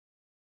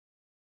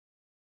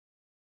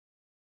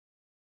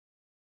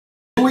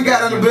Who we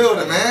got in the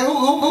building, man?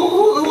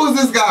 Who was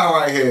this guy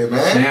right here,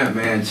 man? Champ,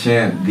 man.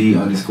 Champ,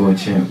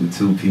 _champ with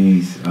 2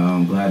 P's.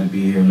 Glad to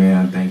be here,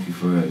 man. Thank you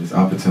for this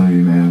opportunity,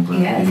 man. I'm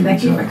glad yes,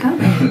 thank you for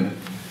coming.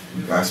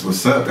 That's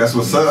what's up. That's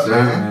what's up,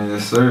 man.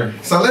 Yes, sir.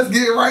 So let's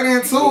get right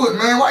into it,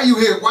 man. Why you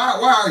here?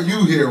 Why are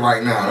you here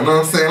right now? You know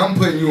what I'm saying? I'm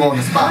putting you on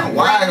the spot.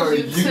 Why are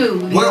you?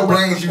 What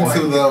brings you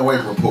to the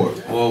Awake Report?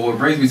 Well, what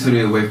brings me to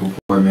the Awake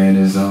Report, man,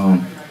 is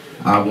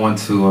I want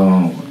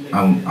to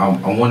I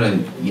want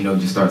to, you know,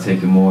 just start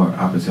taking more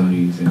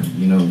opportunities and,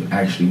 you know,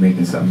 actually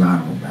making something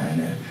out of them, man.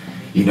 And,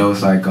 you know,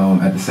 it's like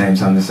at the same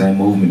time, the same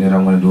movement that I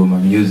want to do with my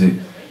music.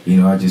 You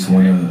know, I just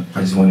want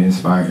to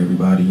inspire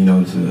everybody, you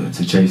know,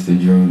 to chase their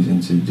dreams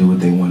and to do what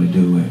they want to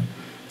do and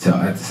to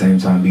at the same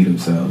time be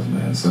themselves,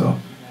 man. So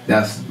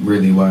that's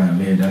really why I'm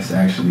here. That's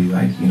actually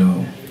like, you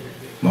know,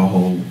 my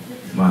whole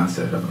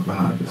mindset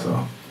behind it.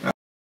 So.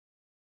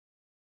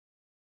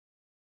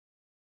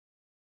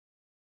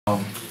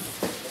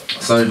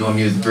 I started doing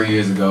music 3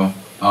 years ago,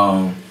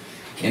 and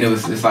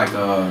it's like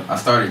I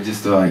started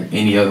just like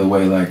any other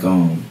way, like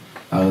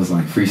I was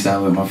like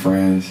freestyling with my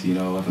friends, you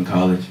know, up in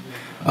college,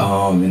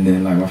 and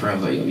then like my friend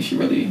was like, yo, you should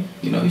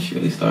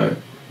really start,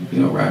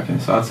 you know, rapping.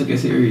 So I took it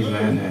serious,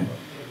 man, and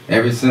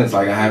ever since,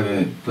 like, I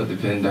haven't put the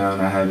pen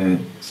down, I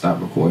haven't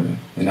stopped recording,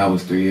 and that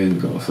was 3 years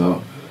ago.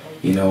 So,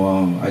 you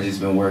know, I just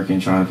been working,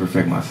 trying to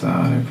perfect my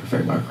sound and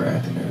perfect my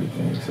craft and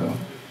everything. So,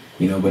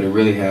 you know, but it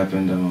really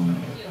happened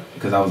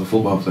because I was a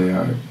football player.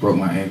 I broke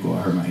my ankle.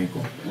 I hurt my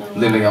ankle.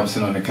 Literally, I was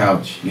sitting on the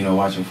couch, you know,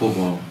 watching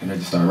football, and I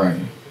just started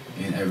writing.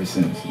 And ever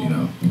since, you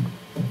know,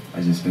 I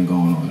just been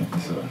going on it.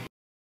 So,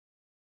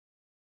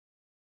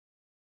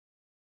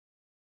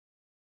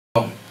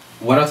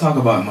 what I talk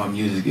about in my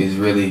music is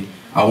really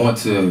I want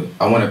to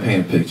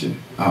paint a picture.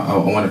 I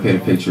want to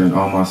paint a picture in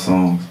all my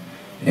songs,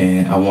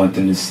 and I want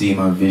them to see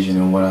my vision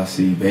and what I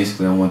see.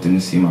 Basically, I want them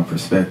to see my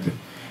perspective.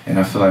 And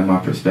I feel like my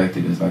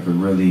perspective is like a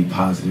really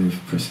positive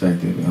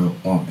perspective and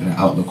an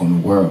outlook on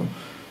the world.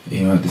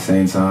 You know, at the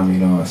same time,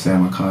 you know, I say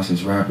I'm a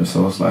conscious rapper,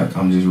 so it's like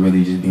I'm just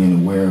really just being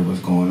aware of what's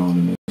going on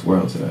in this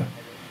world today.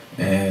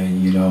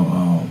 And you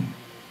know,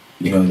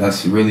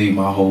 that's really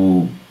my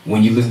whole.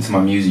 When you listen to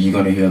my music, you're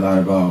gonna hear a lot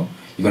about.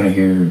 You're gonna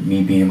hear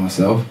me being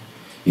myself.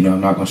 You know,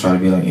 I'm not gonna try to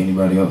be like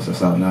anybody else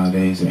that's out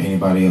nowadays or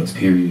anybody else.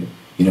 Period.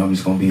 You know, I'm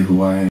just gonna be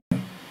who I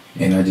am,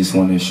 and I just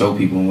want to show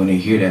people. And when they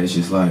hear that, it's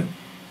just like.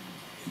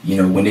 You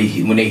know, when they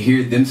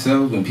hear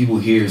themselves, when people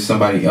hear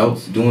somebody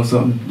else doing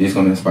something, it's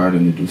going to inspire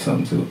them to do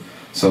something too.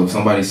 So if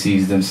somebody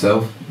sees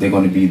themselves, they're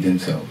going to be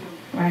themselves.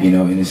 Right. You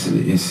know, and it's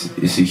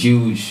a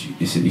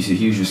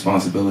huge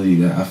responsibility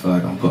that I feel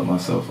like I'm putting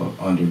myself up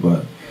under.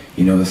 But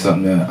you know, it's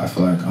something that I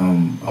feel like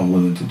I'm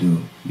willing to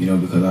do. You know,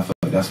 because I feel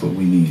like that's what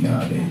we need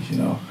nowadays. You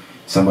know,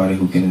 somebody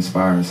who can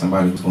inspire and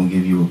somebody who's going to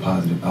give you a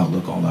positive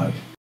outlook on life.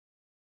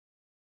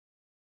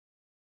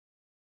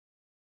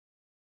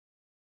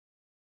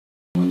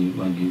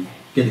 When you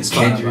get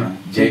inspired Kendrick,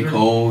 J.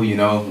 Cole, you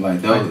know,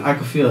 like those. I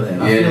can feel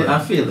that. Yeah. I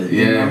feel it.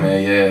 Yeah, you know?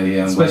 man,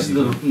 yeah. Especially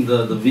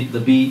the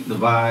beat, the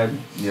vibe.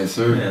 Yes,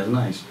 sir. Yeah, it's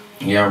nice.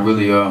 Yeah, I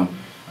really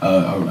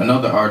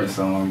another artist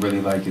I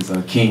really like is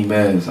King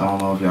Mez. I don't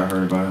know if y'all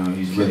heard about him.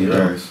 He's really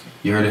dope.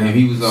 You heard of him?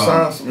 He was his name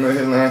sounds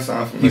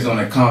familiar. He's on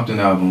that Compton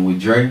album with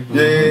Dre.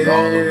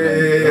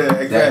 Yeah,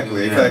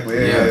 exactly.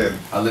 Yeah.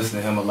 I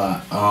listen to him a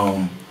lot.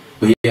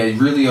 But yeah,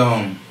 really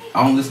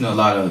I don't listen to a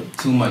lot of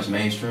too much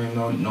mainstream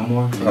no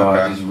more. You know,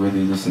 I just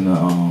really listen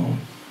to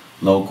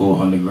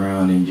local,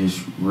 underground, and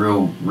just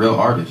real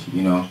artists.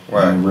 You know,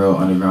 and real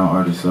underground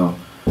artists. So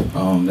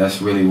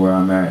that's really where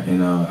I'm at,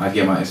 and I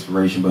get my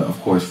inspiration, but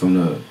of course from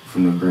the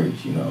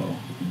greats. You know,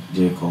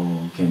 J.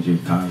 Cole,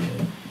 Kendrick,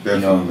 Kanye.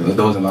 Definitely. You know,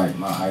 those are like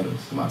my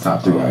idols, my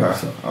top 3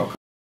 idols. So. Okay.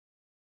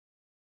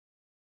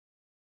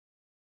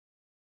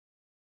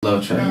 I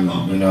love trap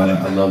music. You know,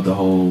 I love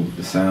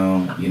the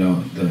sound. You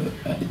know,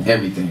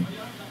 everything.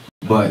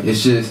 But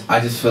it's just, I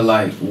just feel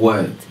like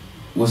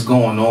what's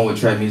going on with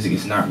trap music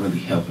is not really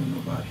helping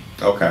nobody.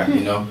 Okay.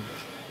 You know,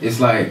 it's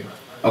like,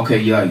 okay,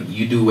 yeah,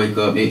 you do wake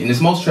up, and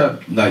it's most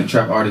trap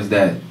artists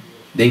that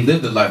they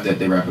live the life that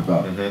they rap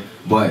about.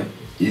 But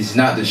it's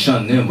not to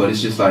shun them, but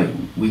it's just like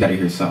we gotta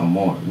hear something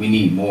more. We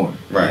need more.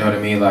 Right. You know what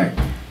I mean? Like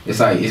it's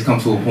come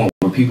to a point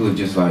where people are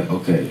just like,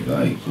 okay,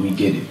 like we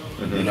get it.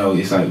 You know,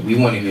 it's like we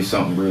want to hear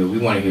something real. We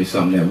want to hear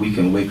something that we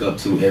can wake up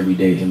to every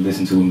day and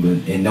listen to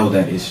and know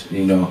that it's,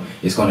 you know,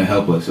 it's gonna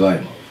help us.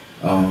 Like,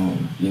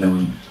 you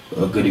know,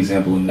 a good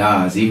example,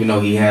 Nas. Even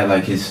though he had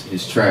like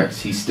his tracks,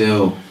 he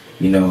still,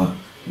 you know,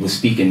 was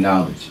speaking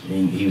knowledge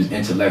and he was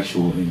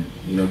intellectual and,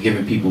 you know,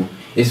 giving people.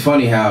 It's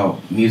funny how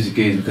music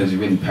is because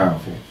it's really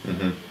powerful,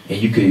 and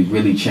you could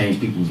really change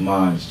people's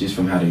minds just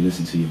from how they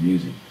listen to your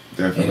music.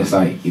 Definitely. And it's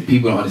like, if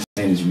people don't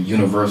understand, it's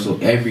universal.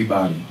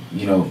 Everybody,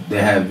 you know,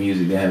 they have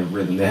music, they have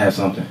rhythm, they have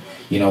something,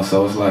 you know.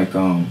 So it's like,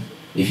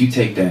 if you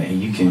take that and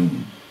you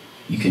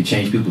can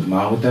change people's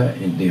mind with that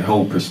and their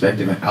whole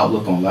perspective and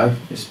outlook on life,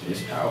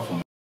 it's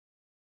powerful.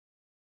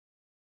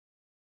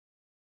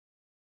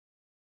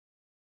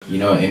 You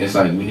know, and it's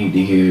like we need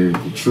to hear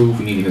the truth.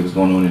 We need to hear what's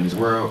going on in this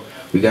world.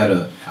 We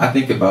gotta. I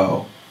think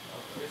about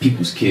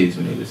people's kids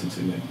when they listen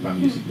to my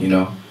music. You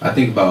know, I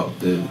think about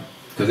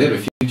because they're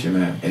the future,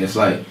 man, and it's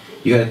like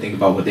you got to think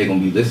about what they're gonna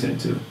be listening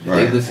to. If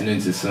they listening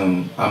to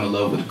some "I'm in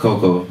love with the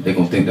Coco," they're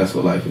gonna think that's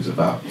what life is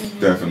about.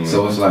 Definitely.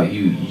 So it's like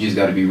you just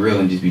got to be real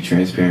and just be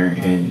transparent,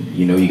 and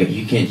you know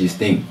you can't just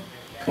think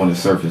on the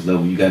surface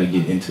level. You got to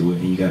get into it,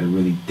 and you got to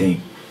really think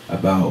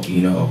about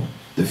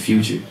the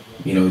future.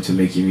 To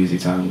make your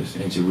music timeless,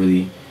 and to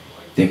really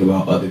think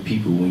about other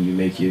people when you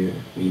make your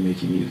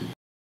music.